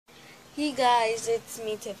Hey guys, it's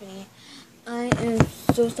me, Tiffany. I am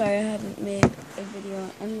so sorry I haven't made a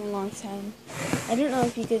video in a long time. I don't know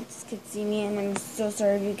if you guys could see me, and I'm so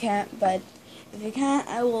sorry if you can't, but if you can't,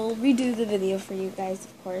 I will redo the video for you guys,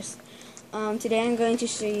 of course. Today I'm going to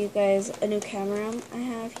show you guys a new camera I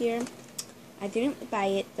have here. I didn't buy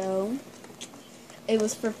it though. It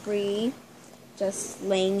was for free, just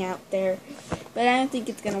laying out there. But I don't think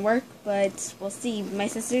it's going to work, but we'll see. My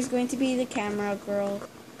sister's going to be the camera girl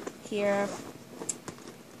here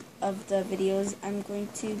of the videos. I'm going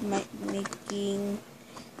to making,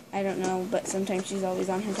 I don't know, but sometimes she's always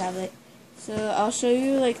on her tablet. So I'll show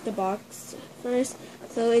you like the box first.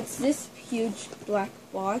 So it's this huge black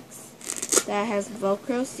box that has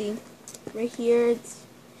Velcro. See, right here, it's,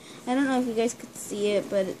 I don't know if you guys could see it,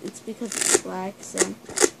 but it's because it's black. So,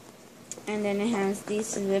 and then it has these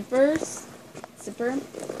zipper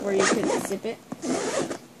where you could zip it,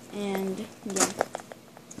 and yeah.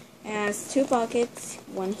 It has two pockets,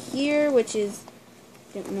 one here, which is,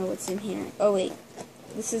 don't know what's in here. Oh wait,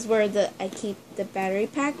 this is where I keep the battery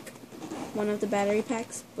pack, one of the battery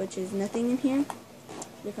packs, which is nothing in here,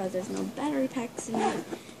 because there's no battery packs in it.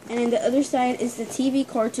 And then the other side is the TV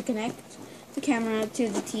cord to connect the camera to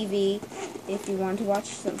the TV if you want to watch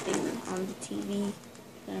something on the TV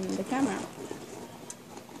and the camera.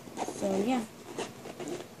 So yeah.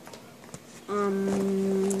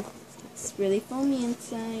 It's really foamy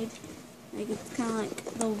inside. Like, it's kind of like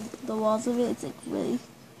the walls of it, it's like really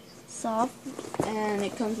soft, and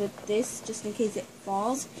it comes with this just in case it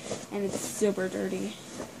falls, and it's super dirty.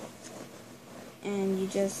 And you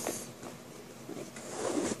just like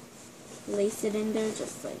lace it in there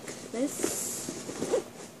just like this.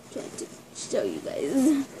 Trying to show you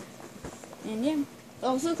guys. And yeah, it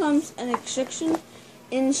also comes an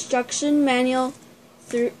instruction manual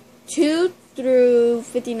through 2 through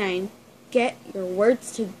 59. Get your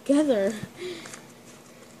words together.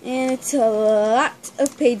 And it's a lot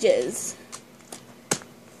of pages.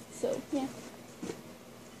 So, yeah.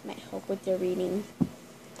 Might help with your reading.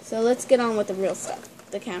 So, let's get on with the real stuff.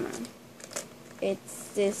 The camera. It's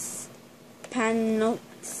this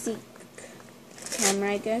Panoptic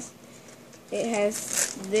camera, I guess. It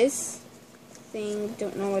has this thing.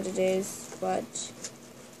 Don't know what it is, but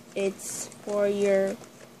it's for your,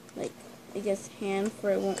 like, I guess hand, for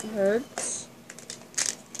it won't hurt.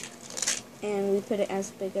 And we put it as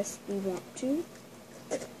big as we want to.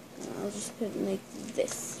 I'll just put it like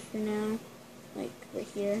this for now, like right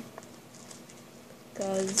here,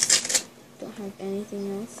 because I don't have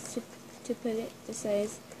anything else to put it the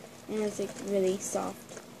size, and it's like really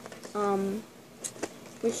soft.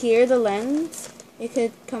 Right here, the lens, it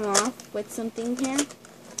could come off with something here.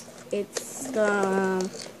 It's the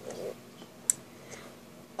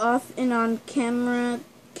off and on camera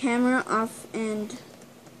off and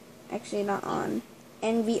actually not on,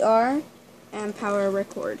 NVR, and power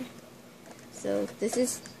record. So this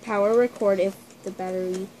is power record if the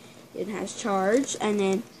battery it has charge, and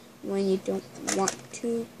then when you don't want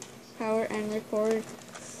to power and record,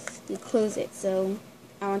 you close it. So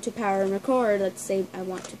I want to power and record, let's say I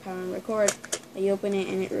want to power and record, I open it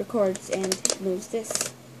and it records and moves this.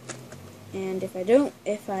 And if I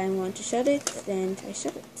want to shut it, then I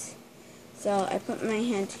shut it. So I put my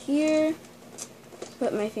hand here,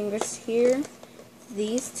 put my fingers here,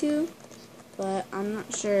 these two, but I'm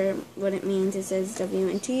not sure what it means. It says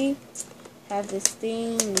WNT. Have this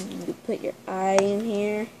thing, you put your eye in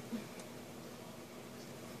here.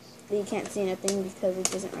 You can't see nothing because it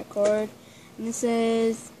doesn't record. And it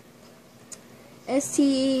says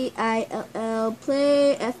STILL,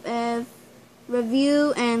 play, FF,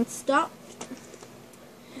 review, and stop.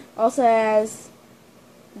 Also has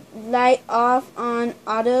light off, on,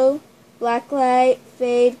 auto, black light,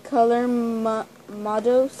 fade, color,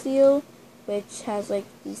 modo seal, which has like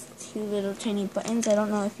these two little tiny buttons. I don't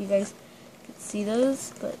know if you guys could see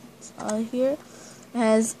those, but it's all here. It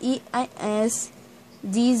has EIS,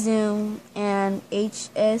 D zoom, and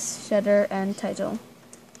HS shutter and title.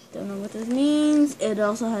 Don't know what this means. It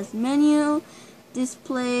also has menu,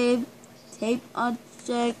 display, tape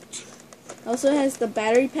object. Also has the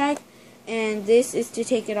battery pack, and this is to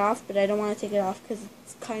take it off, but I don't want to take it off because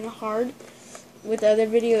it's kind of hard. With the other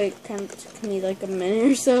video, it kind of took me like a minute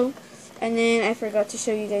or so. And then I forgot to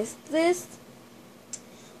show you guys this,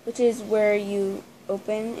 which is where you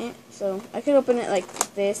open it. So I could open it like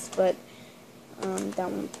this, but that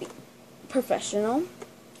won't be professional.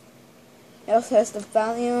 It also has the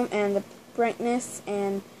volume and the brightness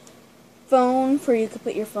and phone for you to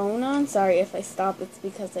put your phone on. Sorry if I stop, it's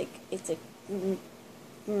because like it's like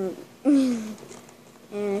and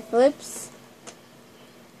it flips.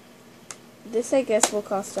 this I guess will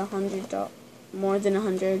cost $100, more than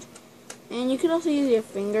 100. And you could also use your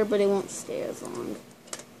finger, but it won't stay as long.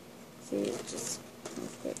 See, it just real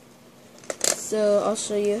quick. So I'll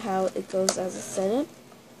show you how it goes as a setup.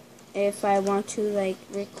 If I want to like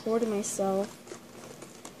record myself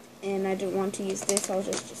and I don't want to use this, I'll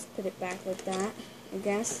just put it back like that, I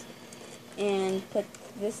guess, and put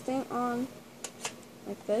this thing on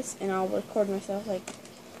like this, and I'll record myself like,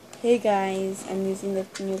 hey guys, I'm using the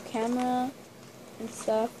new camera and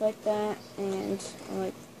stuff like that, and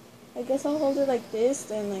I guess I'll hold it like this,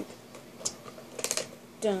 and like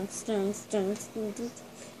dunks, dunks, dunks, dunks, dunks.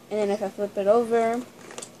 And then if I flip it over,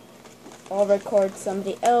 I'll record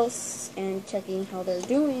somebody else and checking how they're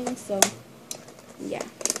doing. So yeah,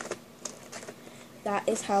 that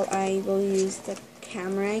is how I will use the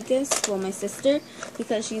camera, I guess. Well, my sister,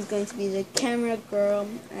 because she's going to be the camera girl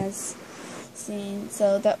as seen.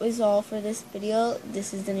 So that was all for this video.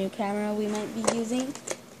 This is the new camera we might be using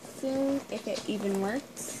soon, if it even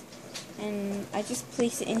works. And I just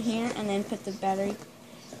place it in here and then put the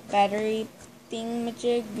battery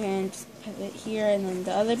thingamajig and just put it here, and then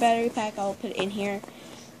the other battery pack I'll put in here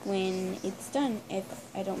when it's done, if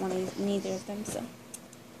I don't want to use neither of them. So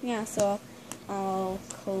yeah, so I'll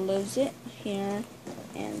close it here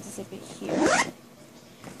and zip it here,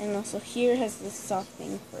 and also here has this soft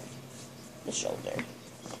thing for the shoulder.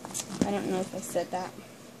 I don't know if I said that,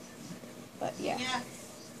 but yeah.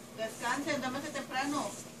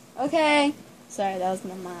 Okay, sorry, that was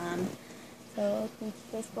my mom. So thank you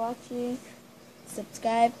guys for watching.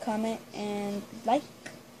 Subscribe, comment, and like.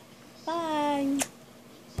 Bye.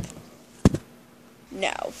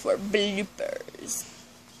 Now for bloopers.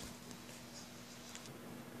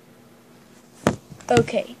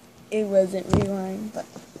 Okay, it wasn't rewind, but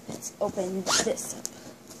let's open this up.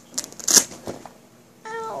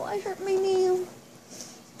 Ow, I hurt my nail.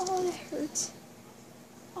 Oh, that hurts.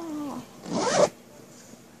 Oh.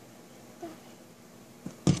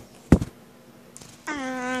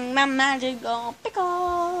 My magical pickle.